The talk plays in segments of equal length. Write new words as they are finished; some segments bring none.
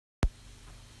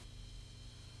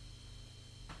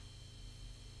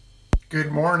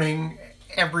Good morning,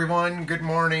 everyone. Good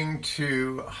morning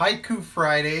to Haiku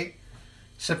Friday,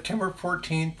 September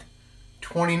 14th,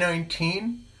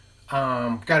 2019.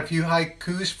 Got a few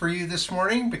haikus for you this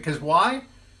morning because why?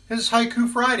 Because it's Haiku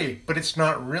Friday, but it's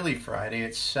not really Friday,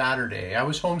 it's Saturday. I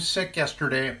was homesick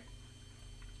yesterday.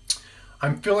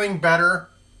 I'm feeling better.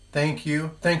 Thank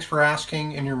you. Thanks for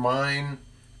asking in your mind.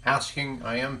 Asking,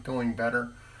 I am feeling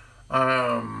better.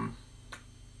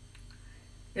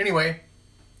 Anyway,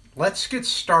 let's get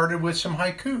started with some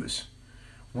haikus.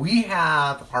 We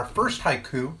have our first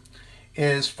haiku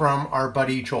is from our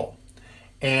buddy Joel.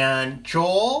 And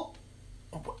Joel,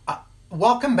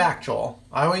 welcome back, Joel.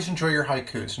 I always enjoy your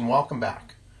haikus, and welcome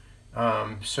back.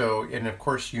 And of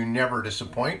course, you never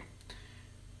disappoint.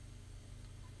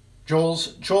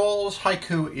 Joel's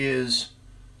haiku is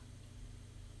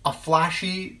a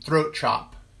flashy throat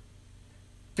chop.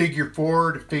 Figure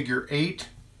 4 to figure 8.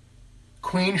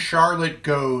 Queen Charlotte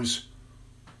goes,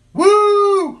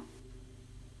 woo!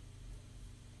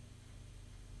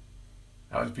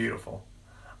 That was beautiful.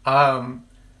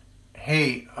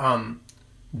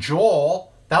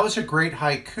 Joel, that was a great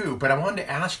haiku, but I wanted to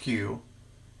ask you,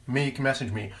 maybe you can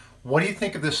message me, what do you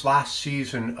think of this last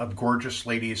season of Gorgeous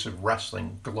Ladies of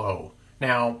Wrestling, Glow?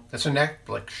 Now, it's a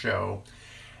Netflix show,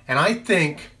 and I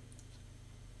think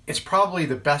it's probably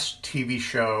the best TV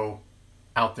show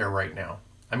out there right now.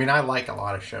 I mean, I like a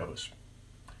lot of shows,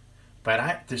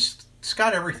 but it's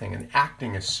got everything, and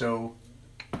acting is so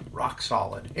rock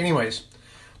solid. Anyways,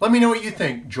 let me know what you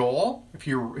think, Joel. If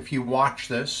you watch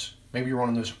this, maybe you're one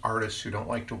of those artists who don't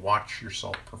like to watch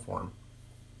yourself perform.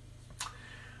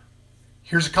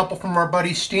 Here's a couple from our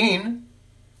buddy Steen.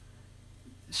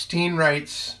 Steen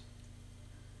writes,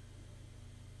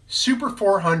 Super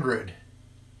 400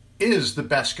 is the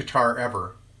best guitar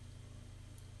ever.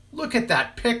 Look at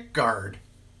that pick guard.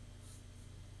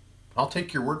 I'll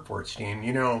take your word for it, Steen.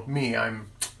 You know me,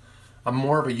 I'm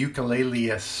more of a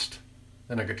ukuleleist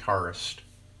than a guitarist.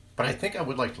 But I think I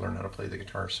would like to learn how to play the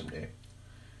guitar someday.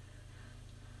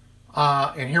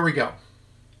 And here we go.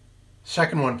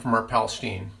 Second one from our pal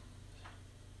Steen.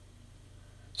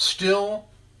 Still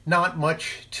not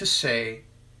much to say.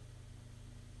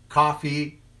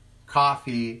 Coffee,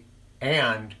 coffee,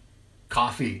 and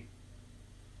coffee.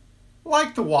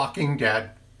 Like The Walking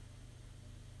Dead.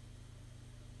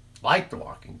 Like The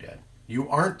Walking Dead. You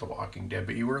aren't The Walking Dead,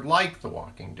 but you were like The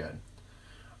Walking Dead.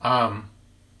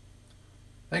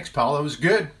 Thanks, pal. That was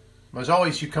good. As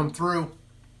always, you come through.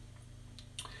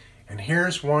 And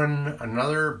here's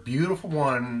another beautiful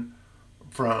one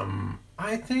from,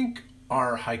 I think,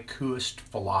 our haikuist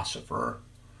philosopher,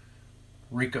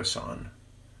 Rico-san.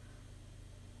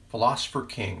 Philosopher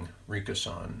King,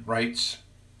 Rico-san, writes,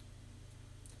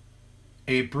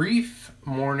 A brief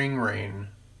morning rain,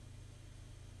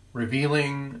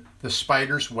 revealing the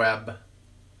spider's web,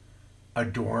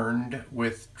 adorned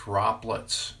with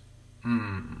droplets.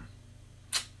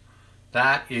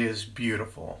 That is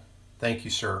beautiful. Thank you,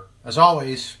 sir. As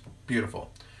always,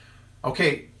 beautiful.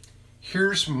 Okay,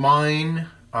 here's mine.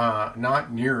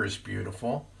 Not near as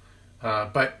beautiful,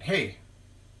 but hey,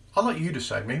 I'll let you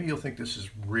decide. Maybe you'll think this is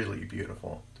really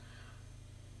beautiful.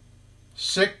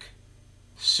 Sick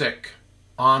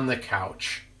on the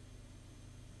couch.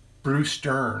 Bruce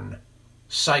Dern,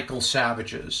 Cycle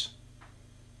Savages,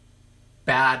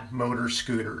 Bad Motor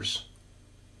Scooters.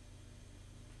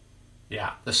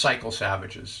 Yeah, the Cycle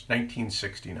Savages,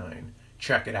 1969.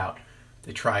 Check it out.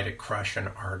 They try to crush an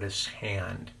artist's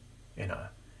hand in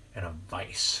a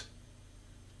vise.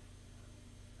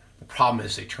 The problem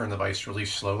is they turn the vise really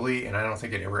slowly, and I don't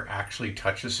think it ever actually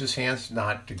touches his hands.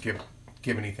 Not to give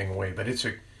anything away, but it's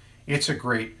a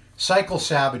great Cycle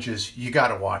Savages. You got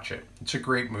to watch it. It's a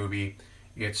great movie.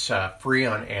 It's free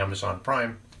on Amazon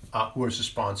Prime. Who is a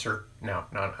sponsor? No,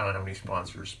 I don't have any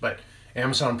sponsors, but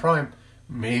Amazon Prime.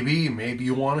 Maybe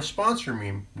you want to sponsor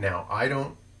me now. I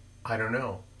don't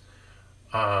know.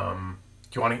 Do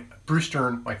you want to? Bruce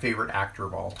Dern, my favorite actor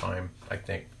of all time, I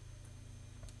think.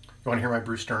 You want to hear my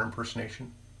Bruce Dern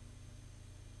impersonation?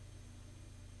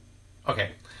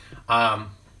 Okay.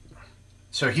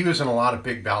 So he was in a lot of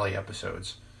Big Valley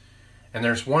episodes. And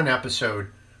there's one episode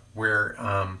where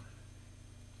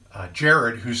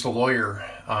Jared, who's the lawyer,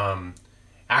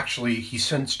 actually he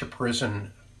sends to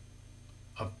prison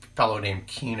a fellow named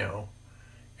Keno.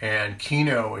 And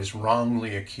Keno is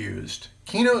wrongly accused.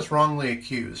 Keno is wrongly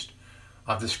accused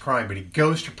of this crime, but he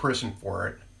goes to prison for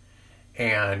it.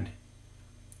 And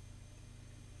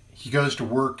he goes to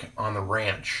work on the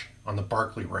ranch, on the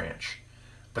Barkley Ranch.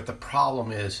 But the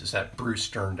problem is that Bruce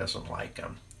Dern doesn't like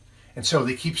him. And so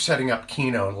they keep setting up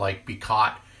Keno to be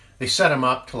caught they set him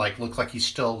up to like look like he's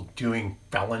still doing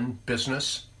felon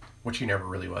business, which he never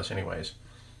really was anyways.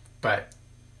 But,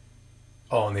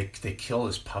 oh, and they kill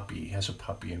his puppy. He has a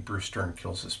puppy, and Bruce Dern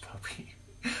kills his puppy.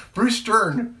 Bruce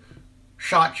Dern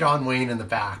shot John Wayne in the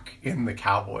back in The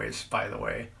Cowboys, by the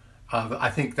way.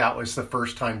 I think that was the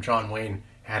first time John Wayne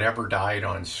had ever died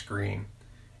on screen.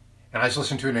 And I was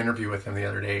listening to an interview with him the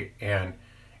other day, and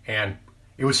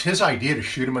it was his idea to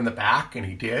shoot him in the back, and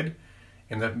he did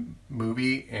in the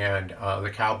movie and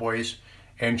The Cowboys.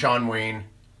 And John Wayne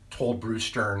told Bruce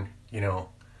Dern, you know,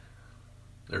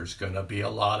 there's going to be a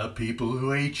lot of people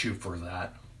who hate you for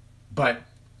that. But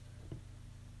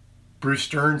Bruce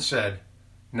Dern said,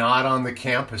 not on the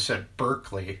campus at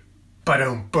Berkeley.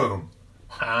 Ba-dum, boom.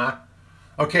 Huh?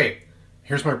 Okay,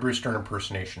 here's my Bruce Dern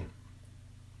impersonation.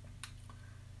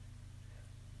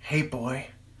 Hey, boy,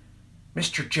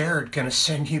 Mr. Jared gonna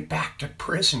send you back to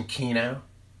prison, Keno.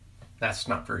 That's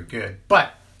not very good,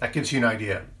 but that gives you an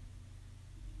idea.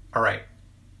 All right.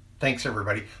 Thanks,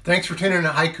 everybody. Thanks for tuning in to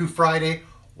Haiku Friday.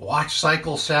 Watch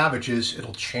Cycle Savages.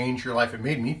 It'll change your life. It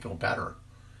made me feel better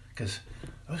because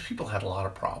those people had a lot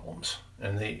of problems.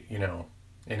 And they, you know,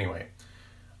 anyway.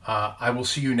 I will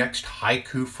see you next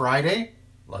Haiku Friday.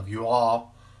 Love you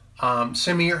all.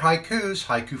 Send me your haikus,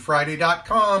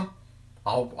 haikufriday.com.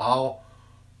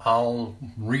 I'll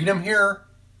read them here.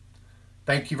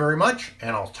 Thank you very much,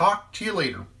 and I'll talk to you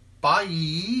later.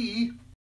 Bye.